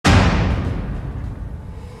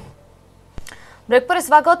Break पर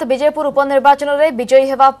स्वागत। विजयपुर उपनिर्वाचन में विजयी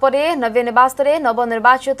होगा नवीन निवास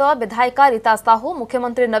नवनिर्वाचित विधायिका रीता साहू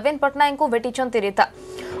मुख्यमंत्री नवीन पट्टनायक को भेटी रीता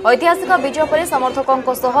ऐतिहासिक विजय पर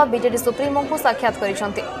समर्थकों सह बीजेडी सुप्रीमो को साक्षात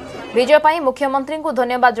कर विजय पर मुख्यमंत्री को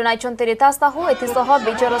धन्यवाद जणाइछन्ति रीता साहू। एथिसह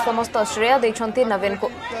विजयर समस्त श्रेय देछन्ति नवीन को।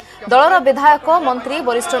 दलर विधायक मंत्री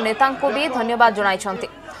वरिष्ठ नेता को भी धन्यवाद जणाइछन्ति।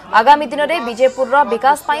 आगामी दिन में विजयपुर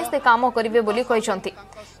विकास पाई से काम करेंगे बोली कहिसन्ति।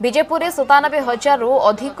 विजयपुर में 97,000 रु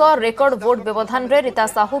अधिक रेकर्ड वोट व्यवधान रे रीता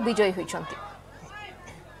साहू विजयी होइछन्ति।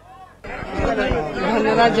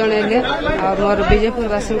 धन्यवाद जनइले और मोर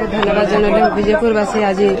विजयपुरवासी को धन्यवाद जनइले। विजयपुरवासी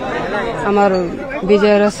आज आमर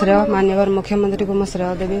विजयर श्रेय माननीय मुख्यमंत्री को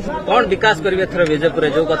श्रेय देवी। कौन विकास करेंगे थर विजयपुर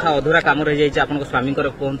जो कथा अधूरा काम रही जाइए आपन स्वामी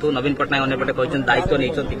कहतु नवीन पट्टनायक अन्यपटे कहते दायित्व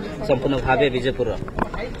नहीं संपूर्ण भाव विजयपुर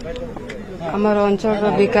आमर अंचल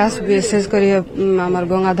विकास विशेषकर आमर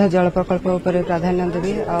गंगाधर जल प्रकल्प उपर प्राधान्य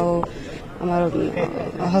देवी आमर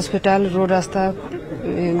हॉस्पिटल रोड रास्ता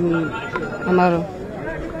आमर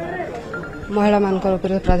महिला मानक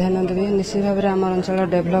प्राधान्य देवी। निश्चित भाव आम अंचल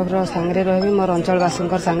डेभलप सांगे रही मोर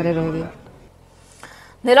अंचलवासी सांगे रही।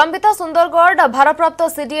 निलंबित सुंदरगढ़ भारप्राप्त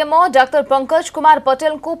सीडीएमओ डाक्टर पंकज कुमार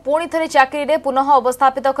पटेल को पुणी थे चाकरी रे पुनः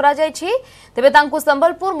अवस्थापित करा जायछि। तेबे तांकु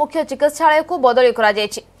संबलपुर मुख्य चिकित्सालय को बदली करा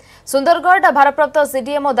जायछि। सुंदरगढ़ भारप्राप्त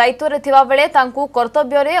सीडीएमओ दायित्व रे थिबा बेले तांकु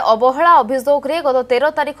कर्तव्य रे अवहेला अभियोग रे गत 13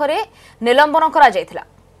 तारिख रे निलंबन करा जायथिला।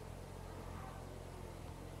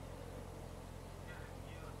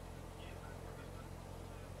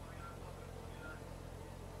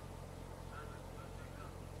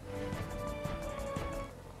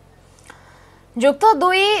 युक्त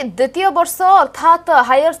 2 द्वितीय वर्ष अर्थात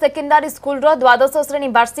हायर सेकेंडरी स्कूल द्वादश श्रेणी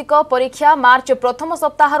वार्षिक परीक्षा मार्च प्रथम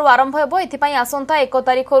सप्ताह आरंभ हो। एथिपाई आसंता 1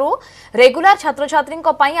 तारिख रेगुलर छात्र छात्री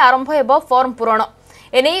आरंभ हो फॉर्म पूरण।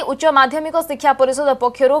 एने उच्च माध्यमिक शिक्षा परिषद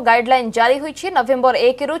पक्षर गाइडलाइन जारी होईछि। नवेम्बर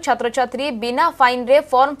 1 रु छात्र छात्री बिना फाइन रे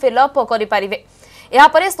फॉर्म फिलअप करि पारिबे। एहा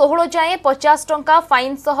परे 16 जाए 50 टंका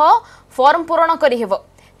फाइन सह फॉर्म पूरण करि हेबो।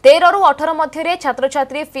 13 रु 18 मध्य छात्र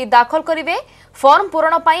छात्री फी दाखल करेंगे। फॉर्म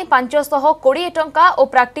पूरण पाई 520 टंका और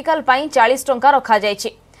प्रैक्टिकल पाई 40 टंका रखा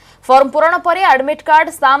जायछि। फॉर्म पूरण परे admit card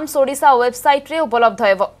Sam's Odisha website रे उपलब्ध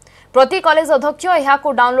हेबो। प्रति कॉलेज अध्यक्ष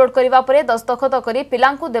एहाकु डाउनलोड करिवा परे दस्तखत करी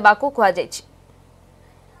पिलांकु देबाकु कुआ जायछि।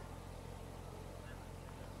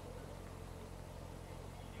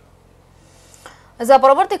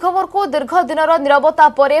 परवर्ती खबर को दीर्घ दिनर निरवता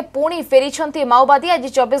परे पुणी फेरी माओवादी। आज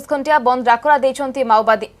 24 घंटा बंद डाकरा देइछन्ति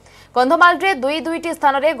माओवादी। कंधमाल रे दुईटी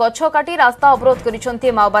स्थान रे गछ काटी रास्ता अवरोध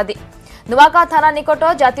करिछन्ति माओवादी। नुवाका थाना निकट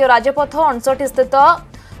जातीय राजपथ 59 स्थित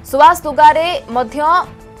सुवासुगारे मध्य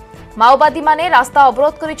माओवादी माने रास्ता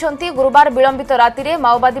अवरोध करिछन्ति। गुरुवार विलंबित राति रे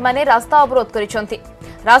माओवादी माने रास्ता अवरोध करिछन्ति।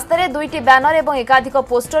 रास्ता रे 2टी बैनर एवं एकाधिक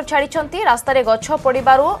पोस्टर छाड़िछन्ति। रास्ता रे गछ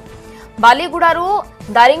पड़िबारु बालीगुड़ारू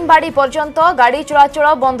दारिंगबाड़ी पर्यंत गाड़ी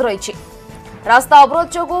चलाचल बंद रही। रास्ता अवरोध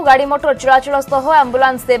जोगु गाड़ी मोटर चलाचल सह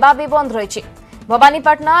एम्बुलेंस सेवा भी बंद रही।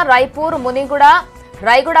 भवानीपाटना रायपुर मुनिगुड़ा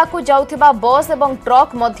रायगड़ा को जाउथिबा बस एवं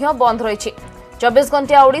ट्रक मध्य बंद रही। 24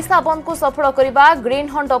 घंटा ओडिशा बंद को सफल करने ग्रीन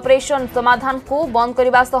हंट ऑपरेशन समाधान को बंद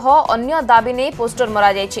करने सह अन्य दाबी नहीं पोस्टर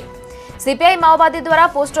मरा जायछि। सीपीआई माओवादी द्वारा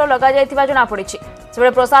पोस्टर लगा जायथिबा जणा पड़िछि। सेबे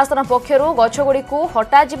प्रशासन पक्षरु गछगुड़ी को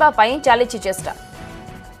हटा जिबा पई चालिछि चेष्टा।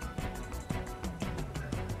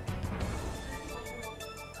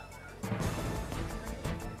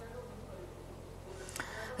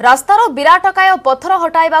 रास्तार विराटकाय पत्थर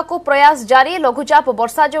हटाइबाकू प्रयास जारी। लघुचाप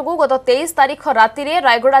वर्षा जोगु गत 23 तारिख राति रे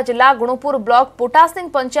रायगड़ा जिला गुणुपुर ब्लॉक पुटासिंग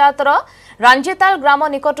पंचायतर रांजेताल ग्राम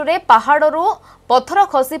निकटरे पहाड़रू पत्थर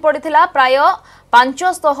खसी पड़िथिला। प्राय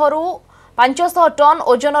 500 टन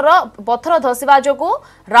ओजनर पत्थर धसिबा जोगु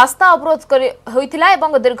रास्ता अवरोध होइथिला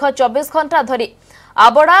एवं दीर्घ 24 घंटा धरी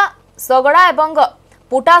आबड़ा सगड़ा एवं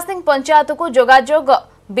पुटासिंग पंचायत को जोगाजोग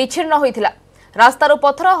विच्छिन्न होइथिला। रास्तार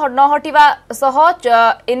पत्थर न हटिवा सह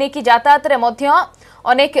एनेकी यातायात रे मध्य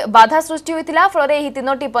अनेक बाधा सृष्टि होइथिला। फल एही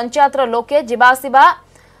 3टी पंचायतर लोके जीवा आसिबा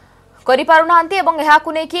करि पारुनांती एवं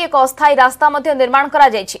एहाकु नेकी एक अस्थायी रास्ता मध्य निर्माण करा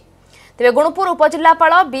जायछि। तेबे गुणुपुर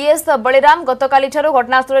उपजिल्लापाल बीएस बलिराम गतकाली ठारू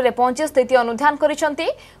घटनास्थल रे पहुंची स्थिति अनुध्यान करिसंती।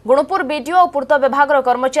 गुणुपुर बीडीओ और पूर्त विभाग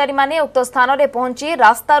कर्मचारी माने उक्त स्थान रे पहुंची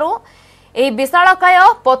रास्तारू एही विशालकाय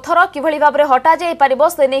पत्थर किभଳି भाबरे हटा जाय पारिबो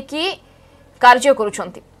से नेकी कार्य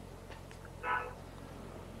करूछंती।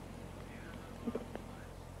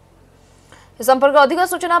 संपर्क अधिक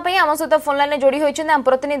सूचना आम सहित फोन लाइन जोड़ी होती आम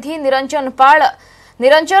प्रतिनिधि निरंजन पाल।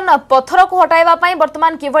 निरंजन, पत्थर को हटाइबा पई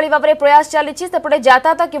वर्तमान किभଳି भाबरे प्रयास चली सेपटे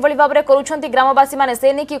यातायात किभଳି भाबरे करूछंती ग्रामवासी माने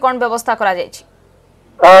से नेकी कोन व्यवस्था करा जायछि?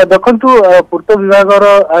 देखंतु पूर्त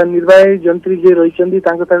विभागर निर्वाही जंत्री जे रहिचंदी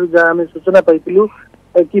तांको तारु जा हमें सूचना पाइतिलु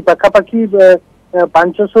कि पाखापाखि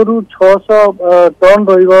 500 ରୁ 600 टन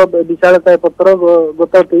रही विशालता पत्थर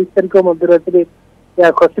गत 23 तारिख मध्यरात्रि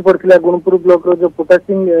खसी पड़ता गुणपुर ब्लॉक जो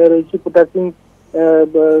पोटासिंग रही पोटासिंग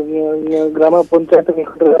ग्राम पंचायत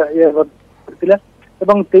निकट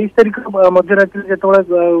 23 तारिख मध्यरात्रि जो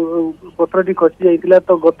पत्थर खसी जाता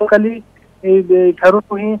तो गतकाली ही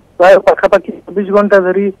प्राय पाखापाखि 24 घंटा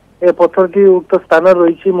धरी पत्थर टी उक्त स्थान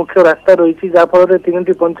रही मुख्य रास्ता रही जहाँफल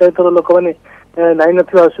 3टी पंचायत लोक मैंने नाई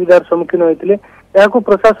नथिबा असुविधार सम्मुखीन होते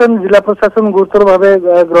प्रशासन जिला प्रशासन गुरुतर भाव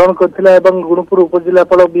ग्रहण करथिला एवं गुणपुर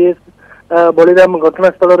उपजिलापाल बीएस बलिराम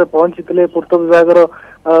घटनास्थल में पहुंची पूर्त विभाग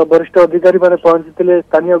वरिष्ठ अधिकारी माने पहुंची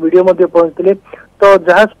स्थानीय वीडियो पहुंची तो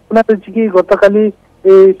जहाँ सूचना रही कि गतकाली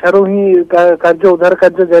ही कार्य उद्धार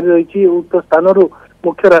कार्य जारी रही उक्त स्थान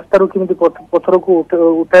मुख्य रास्तार केमी पत्थर को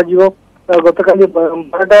उठा गतकाली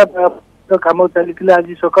 12टा काम चली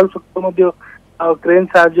आज सकाल सकाल क्रेन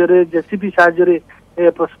साहाय्य जेसीबी साहाय्य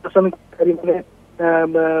प्रशासन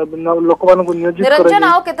लोक मानक नियोजित निरंजन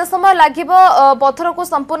आउ केते समय लागिबो पत्थर को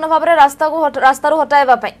संपूर्ण भाव में रास्ता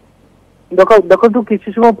हटाइबा पई देखो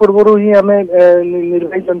किसी समय पूर्व ही आम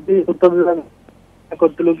निर्वाही जंती उत्तर विभाग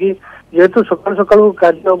करथिलु कि जेहेतु सकाल सकाल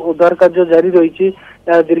कार्य उद्धार कार्य जारी रही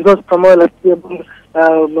दीर्घ समय लगी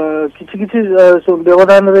किसी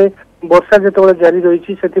व्यवधान रे वर्षा जो जारी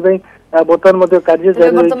रही बर्तमान कार्य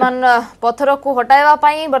जारी वर्तमान पत्थर को हटाइबा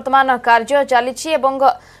पई वर्तमान कार्य चली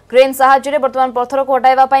क्रेन साहाय्य वर्तमान पत्थर को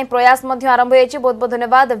हटाइबा पई प्रयास मध्य आरंभ होइछि। बहुत बहुत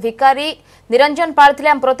धन्यवाद भिकारी निरंजन पाल थिले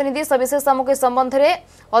हम प्रतिनिधि सविशेष सामग्री संबंध रे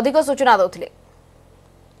अधिक सूचना दउथिले।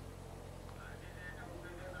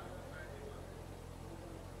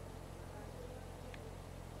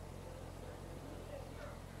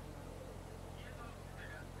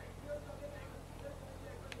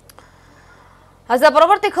 आज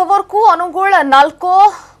परवर्ती खबर को अनुगुल नाल्को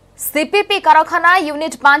सीपीपी कारखाना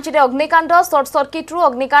यूनिट 5 रे अग्निकांड शॉर्ट सर्किट रु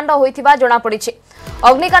अग्निकांड होइथिबा जणा पड़िछि।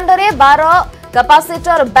 अग्निकांड रे 12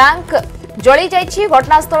 कैपेसिटर बैंक जळी जाइछि।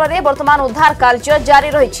 घटनास्थल रे वर्तमान उद्धार कार्य जारी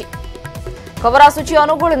रहिछि। खबर आसुछि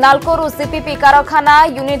अनुगुल नाल्को रु सीपीपी कारखाना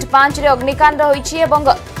यूनिट 5 रे अग्निकांड होइछि एवं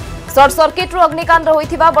शॉर्ट सर्किट रु अग्निकांड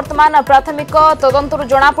होइथिबा वर्तमान प्राथमिक तदंतरु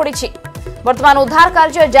जणा पड़िछि। वर्तमान उद्धार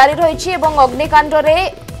कार्य जारी रहिछि एवं अग्निकांड रे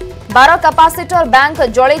 12 कैपेसिटर बैंक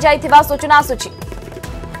जळी जाइथिबा सूचना आसुछि।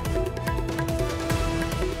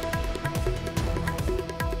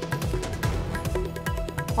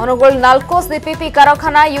 अनुगुल नाल्को सीपीपी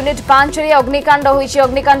कारखाना यूनिट 5 रे अग्निकांड होइछि।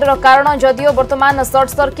 अग्निकांडर कारण जदियो वर्तमान शॉर्ट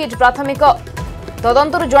सर्किट प्राथमिक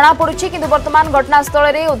तदंतर जणा पड़ुछि किंतु वर्तमान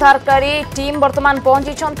घटनास्थल रे उद्धारकारी टीम वर्तमान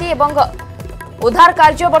पहुंची एवं उद्धार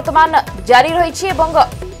कार्य वर्तमान जारी रहिछि एवं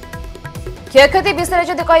क्षयक्षति विषय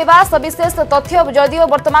जदि कहवा सविशेष तथ्य जदियो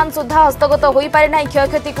वर्तमान सुधा हस्तगत हो पारे ना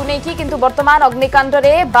क्षयक्षति को लेकिन किंतु वर्तमान अग्निकांड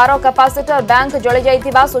रे 12 कैपेसिटर बैंक जळी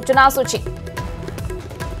जाइथिबा सूचना आसुछि।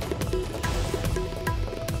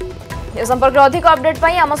 ए संपर्क अधिक अपडेट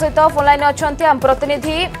पई हम सहित फोन लाइन अछंती हम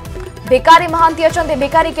प्रतिनिधि भिकारी महांती अछंती।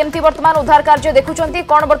 भिकारी केमती वर्तमान उद्धार कार्य देखुचंती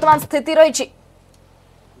कोन वर्तमान स्थिति रहिछि?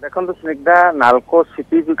 देखंतु स्निग्धा नाल्को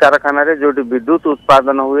सीपीपी कारखाना रे जोटी विद्युत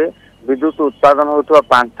उत्पादन हुए विद्युत उत्पादन होता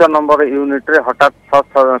 5 नंबर यूनिट रे हठात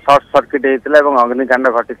शॉर्ट सर्किट होता है अग्निकांड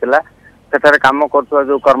घटीला। सेठारे काम करथुवा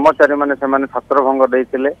जो कर्मचारी माने सेमाने छत्रभंग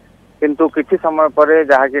देइथिले किंतु किछि समय परे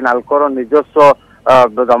जहाँकि नाल्कोर निजस्व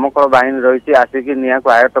दमकल बाहिनी रही आसिकी निया को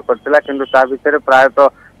आयत्त करथिला किंतु ता भितर प्रायतः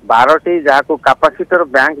 12टी जहाँ कैपेसिटर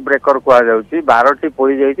बैंक ब्रेकर कहुच्छी 12टी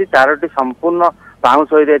पोड़ी जाइए 4टी संपूर्ण पाउंस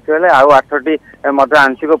हो जाए आउ 8टी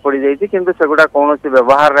आंशिक पड़ जाइए किंतु सेगुड़ा कौन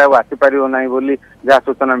व्यवहार आसीपर ना बोली जहाँ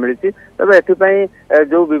सूचना मिली। तेज एथपाई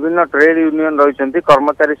जो विभिन्न ट्रेड यूनियन रही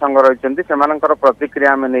कर्मचारी संघ रही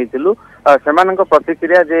प्रतिक्रिया आम नहीं से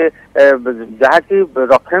प्रतिक्रिया जे जहाँकि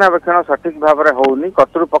रक्षणाबेक्षण सठिक भाव में होनी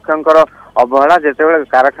कर्तृपक्षर अवहेला जिते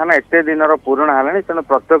कारखाना एते दिन पुराणा है तेणु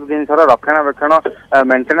प्रत्येक जिनसर रक्षणाबेक्षण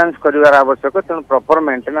मेंटेनेंस कर आवश्यक तेणु प्रॉपर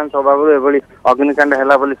मेंटेनेंस अभाव अग्निकांड है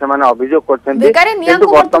अभियोग कर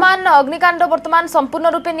अग्निकांड वर्तमान संपूर्ण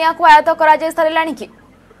रूपे निया को आयत्त करा जाय सारिलानी कि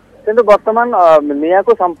किंतु वर्तमान निया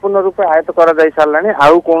को संपूर्ण रूपे आयत्त करा जाय सारलानी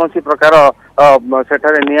आउ कोनोसी प्रकार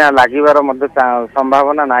सेठारे निया लागिबार मध्य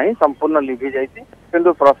संभावना नाही संपूर्ण लिभि जाइछि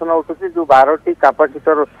किंतु प्रश्न उठुछि जो 12टी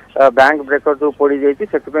कैपेसिटर बैंक ब्रेकर जो पड़ी जाइछि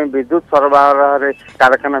सेठपे विद्युत सरबराह रे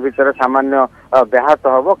कारखाना भीतर सामान्य व्याहत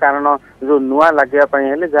हबो कारण जो नुआ लागिया पई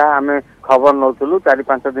हेले जहाँ आमे खबर नौलु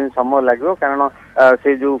 4-5 दिन समय लगे कारण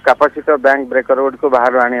से जो कैपेसिटर बैंक ब्रेकर गुड को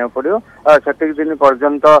बाहर आने पड़ो सठिक दिन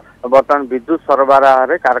पर्यंत बर्तमान विद्युत सरबराह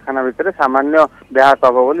रे कारखाना भीतर सामान्य व्याहत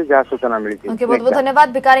हम बोली जहाँ सूचना मिली। बहुत बहुत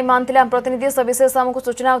धन्यवाद भिकारी मानते प्रतिनिधि सविशेष आमको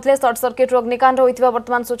सूचना होते शॉर्ट सर्किट अग्निकांड होता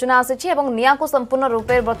वर्तमान सूचना आसी निया को संपूर्ण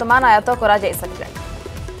रूपे वर्तमान आयत्त करा जाय सकिला।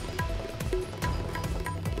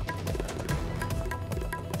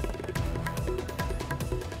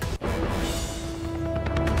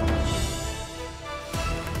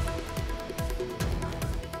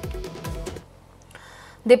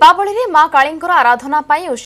 दीपावली में मां कालींकर आराधना